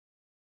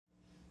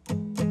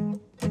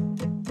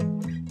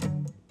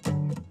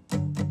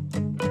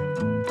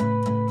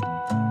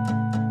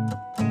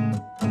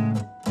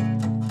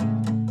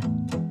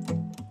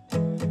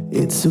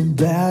It's a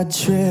bad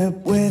trip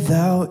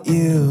without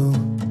you.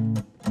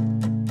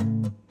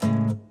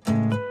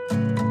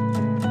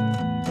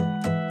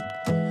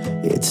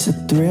 It's a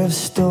thrift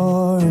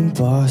store in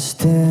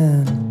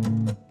Boston.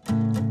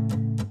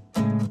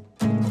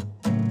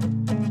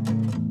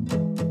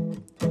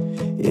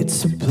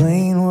 It's a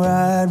plane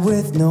ride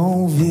with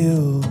no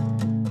view.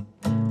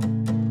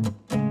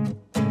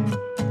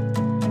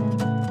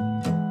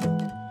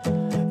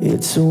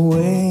 It's a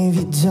wave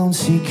you don't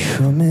see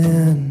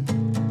coming.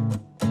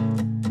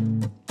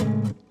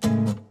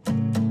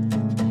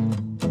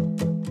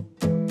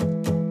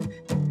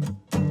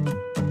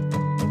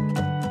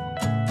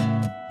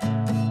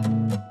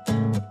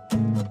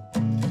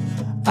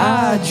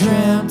 I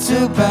dreamt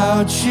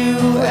about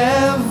you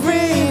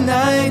every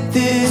night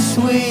this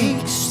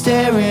week,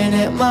 staring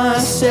at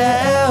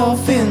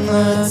myself in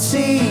the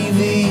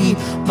TV.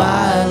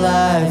 My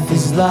life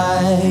is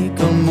like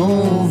a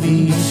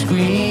movie,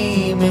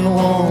 screaming,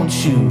 won't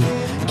you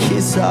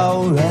kiss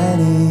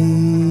already?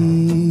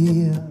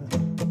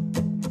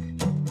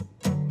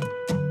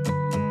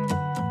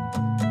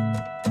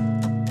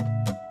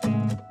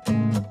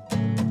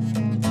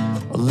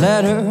 A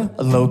letter,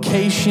 a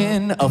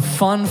location, a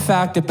fun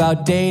fact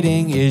about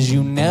dating is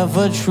you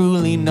never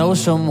truly know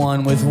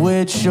someone with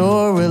which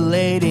you're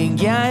relating.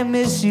 Yeah, I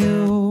miss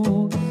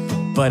you,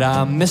 but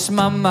I miss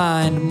my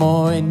mind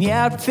more. And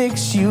yeah, I'd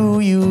fix you.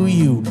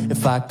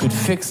 If I could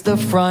fix the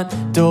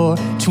front door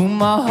to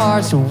my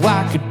heart so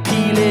I could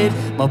peel it.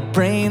 My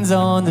brain's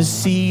on the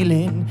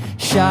ceiling.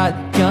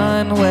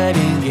 Shotgun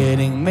wedding,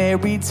 getting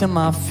married to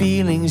my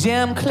feelings.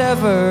 Yeah, I'm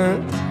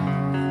clever,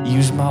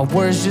 use my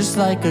words just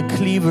like a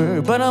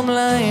cleaver, but I'm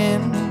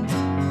lying.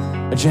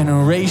 A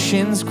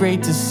generation's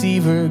great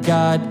deceiver,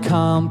 God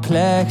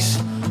complex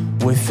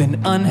with an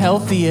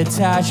unhealthy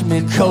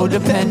attachment,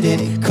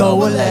 codependent,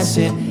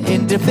 coalescent,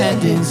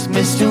 independence,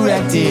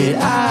 misdirected.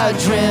 I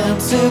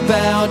dreamt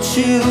about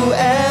you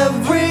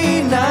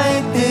every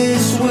night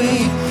this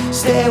week,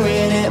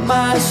 staring at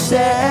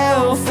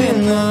myself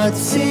in the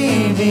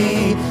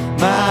TV.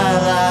 My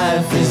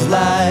life is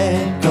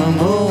like a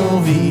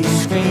movie,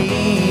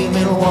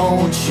 screaming,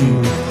 won't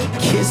you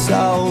kiss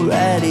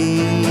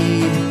already?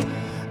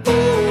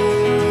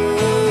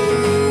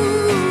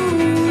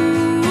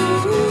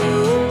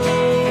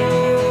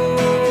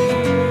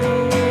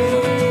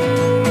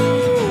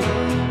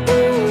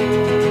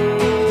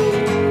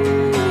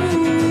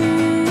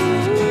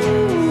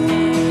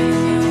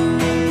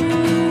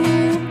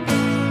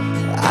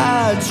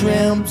 I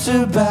dreamt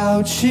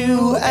about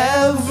you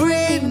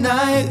every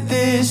night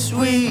this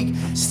week,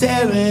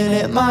 staring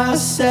at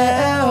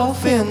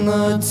myself in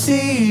the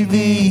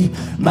TV.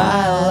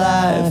 My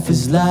life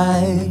is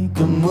like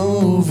a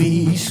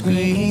movie,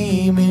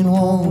 screaming,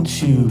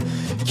 won't you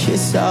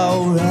kiss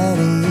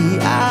already?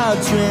 I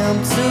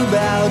dreamt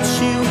about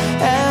you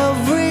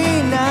every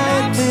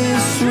night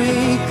this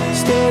week,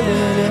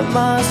 staring at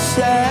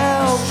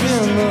myself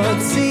in the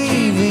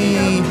TV.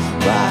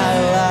 My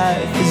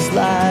life is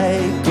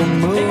like a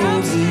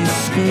movie,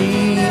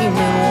 screaming,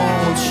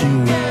 won't you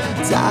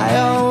die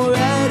already?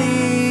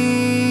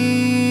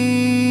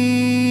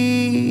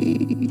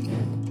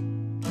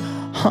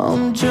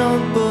 I'm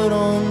drunk but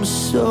I'm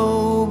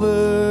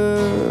sober.